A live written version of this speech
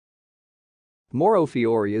Mauro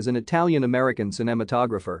Fiore is an Italian-American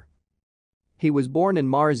cinematographer. He was born in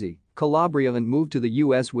Marzi, Calabria and moved to the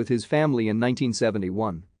U.S. with his family in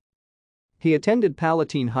 1971. He attended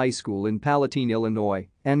Palatine High School in Palatine, Illinois,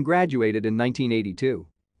 and graduated in 1982.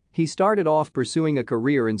 He started off pursuing a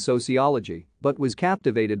career in sociology but was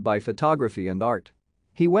captivated by photography and art.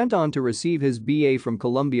 He went on to receive his BA from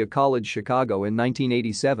Columbia College Chicago in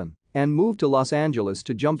 1987 and moved to Los Angeles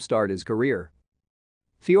to jumpstart his career.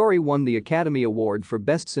 Fiore won the Academy Award for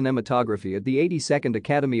Best Cinematography at the 82nd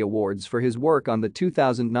Academy Awards for his work on the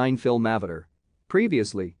 2009 film Avatar.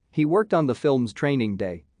 Previously, he worked on the films Training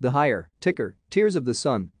Day, The Hire, Ticker, Tears of the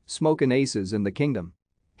Sun, Smokin' Aces and The Kingdom.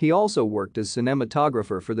 He also worked as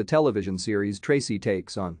cinematographer for the television series Tracy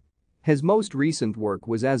Takes On. His most recent work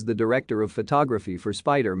was as the director of photography for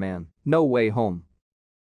Spider-Man: No Way Home.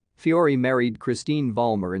 Fiore married Christine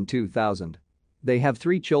Vollmer in 2000. They have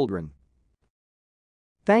 3 children.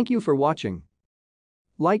 Thank you for watching.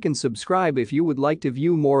 Like and subscribe if you would like to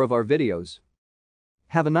view more of our videos.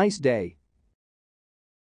 Have a nice day.